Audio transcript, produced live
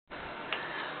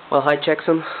Well, hi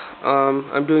Jackson.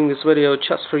 I'm doing this video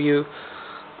just for you.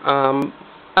 I'm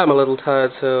a little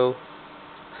tired, so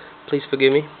please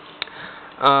forgive me.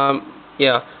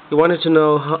 Yeah, you wanted to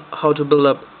know how to build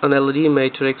up an LED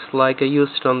matrix like I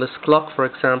used on this clock, for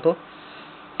example.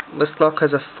 This clock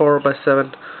has a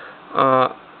 4x7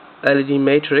 LED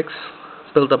matrix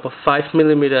built up of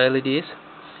 5mm LEDs.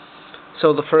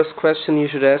 So the first question you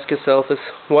should ask yourself is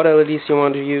what LEDs you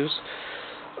want to use.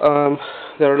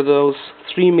 There are those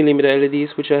 3mm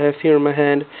LEDs which I have here in my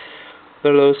hand.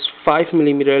 There are those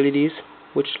 5mm LEDs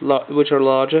which are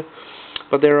larger,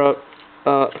 but there are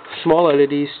small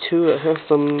LEDs too. I have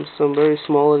some very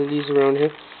small LEDs around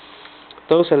here.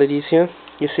 Those LEDs here,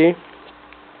 you see,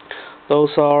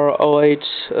 those are 08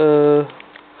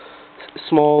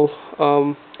 small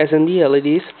SND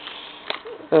LEDs,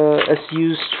 as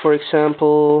used, for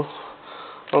example,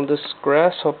 on this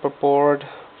grasshopper board.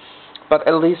 But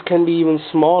LEDs can be even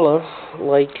smaller,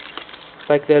 like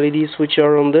the LEDs which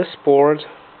are on this board.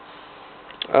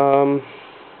 To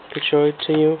show it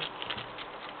to you,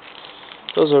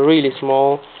 those are really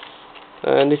small,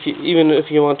 and even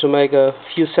if you want to make a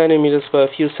few centimeters by a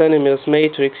few centimeters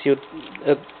matrix, you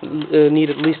need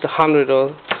at least 100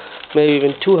 or maybe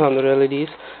even 200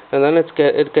 LEDs, and then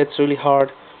it gets really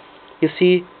hard. You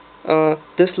see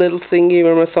this little thingy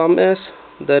where my thumb is?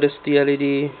 That is the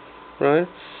LED, right?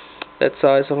 That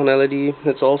size of an LED.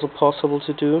 It's also possible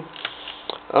to do.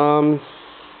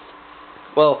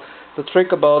 Well, the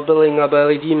trick about building up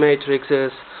LED matrix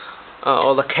is,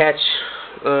 or the catch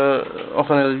of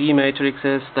an LED matrix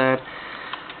is that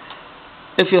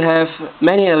if you have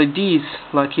many LEDs,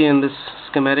 like here in this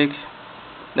schematic,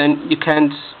 then you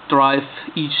can't drive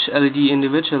each LED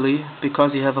individually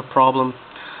because you have a problem.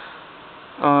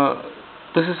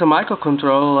 This is a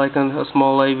microcontroller, like a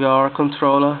small AVR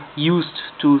controller, used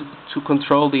to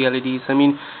control the LEDs. I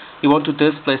mean, you want to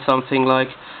display something like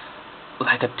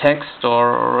a text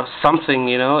or something,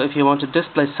 you know. If you want to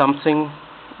display something,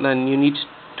 then you need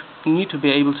to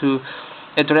be able to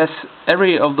address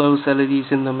every of those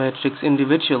LEDs in the matrix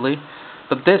individually.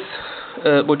 But this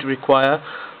would require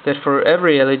that for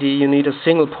every LED you need a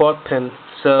single port pin.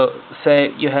 So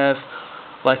say you have,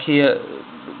 like here,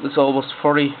 it's almost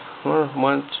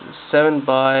 7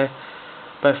 by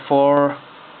 4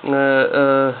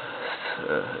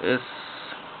 is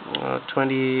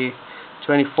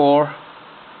 24.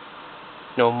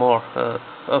 No more.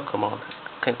 Oh, come on.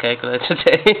 I can calculate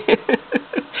today.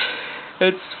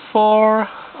 It's 4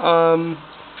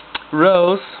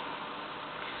 rows,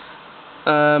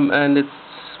 and it's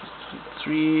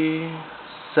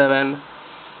 7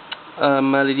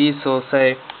 LEDs. So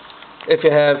say if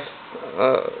you have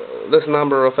this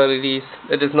number of LEDs,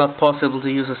 it is not possible to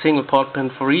use a single port pin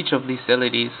for each of these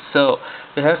LEDs. So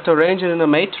you have to arrange it in a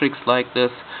matrix like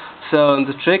this. So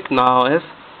the trick now is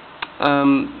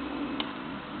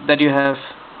that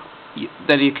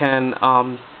you can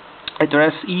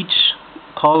address each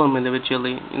column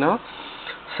individually, you know.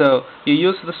 So you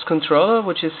use this controller,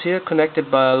 which is here connected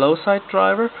by a low side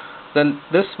driver. Then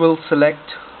this will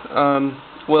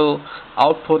will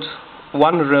output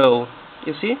one row.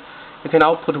 You see, you can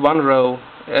output one row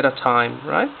at a time,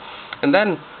 right? And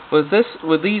then with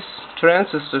these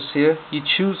transistors here, you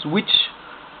choose which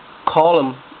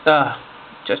column.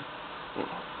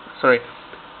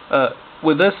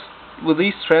 With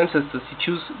these transistors, you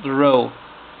choose the row,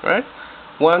 right?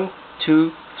 1,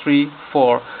 2, 3,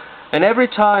 4, and every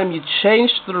time you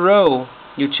change the row,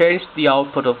 you change the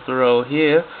output of the row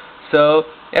here. So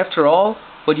after all,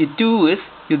 what you do is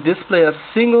you display a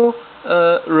single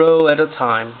row at a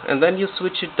time, and then you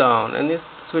switch it down, and you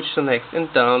switch the next,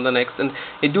 and down the next, and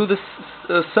you do this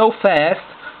so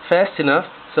fast enough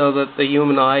so that the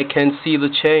human eye can see the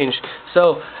change.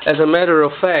 So as a matter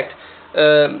of fact,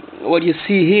 what you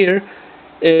see here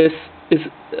is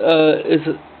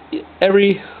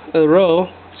every row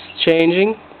is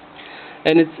changing,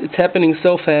 and it's happening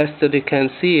so fast that you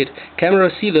can't see it.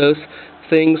 Cameras see those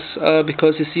things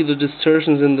because you see the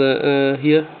distortions in the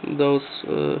here, those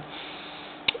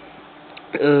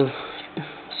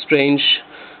strange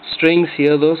strings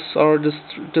here. Those are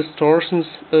distortions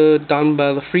done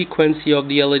by the frequency of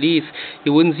the LEDs.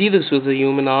 You wouldn't see this with the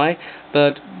human eye,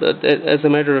 but as a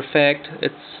matter of fact,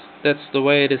 that's the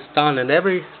way it is done, and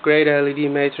every great LED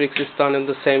matrix is done in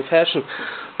the same fashion.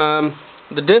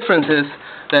 The difference is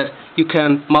that you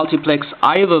can multiplex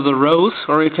either the rows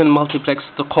or you can multiplex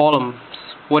the columns.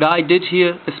 What I did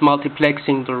here is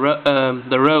multiplexing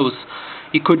the rows.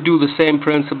 You could do the same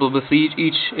principle with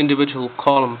each individual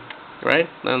column, right?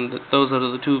 And those are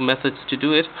the two methods to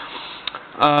do it.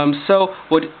 So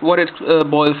what it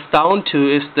boils down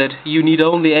to is that you need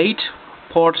only 8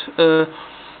 port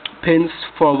pins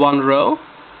for one row,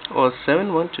 or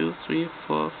 7, 1, 2, 3,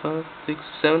 4, 5, 6,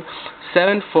 7,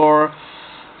 7 for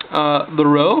the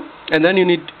row, and then you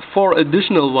need 4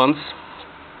 additional ones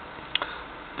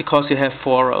because you have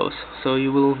 4 rows, so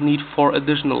you will need 4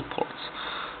 additional ports.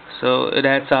 So it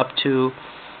adds up to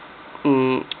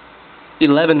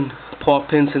 11 port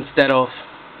pins instead of,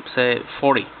 say,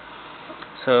 40.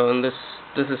 So and this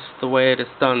is the way it is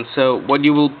done. So what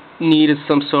you will need is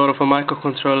some sort of a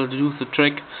microcontroller to do the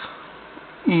trick.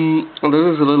 This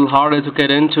is a little harder to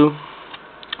get into,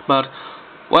 but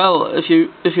well, if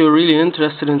you're really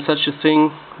interested in such a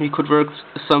thing, we could work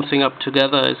something up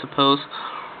together, I suppose.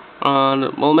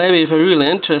 And well, maybe if you're really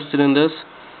interested in this,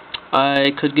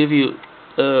 I could give you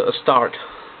a start.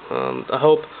 I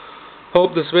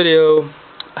hope this video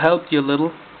helped you a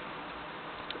little,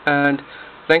 and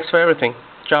thanks for everything.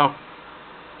 Ciao.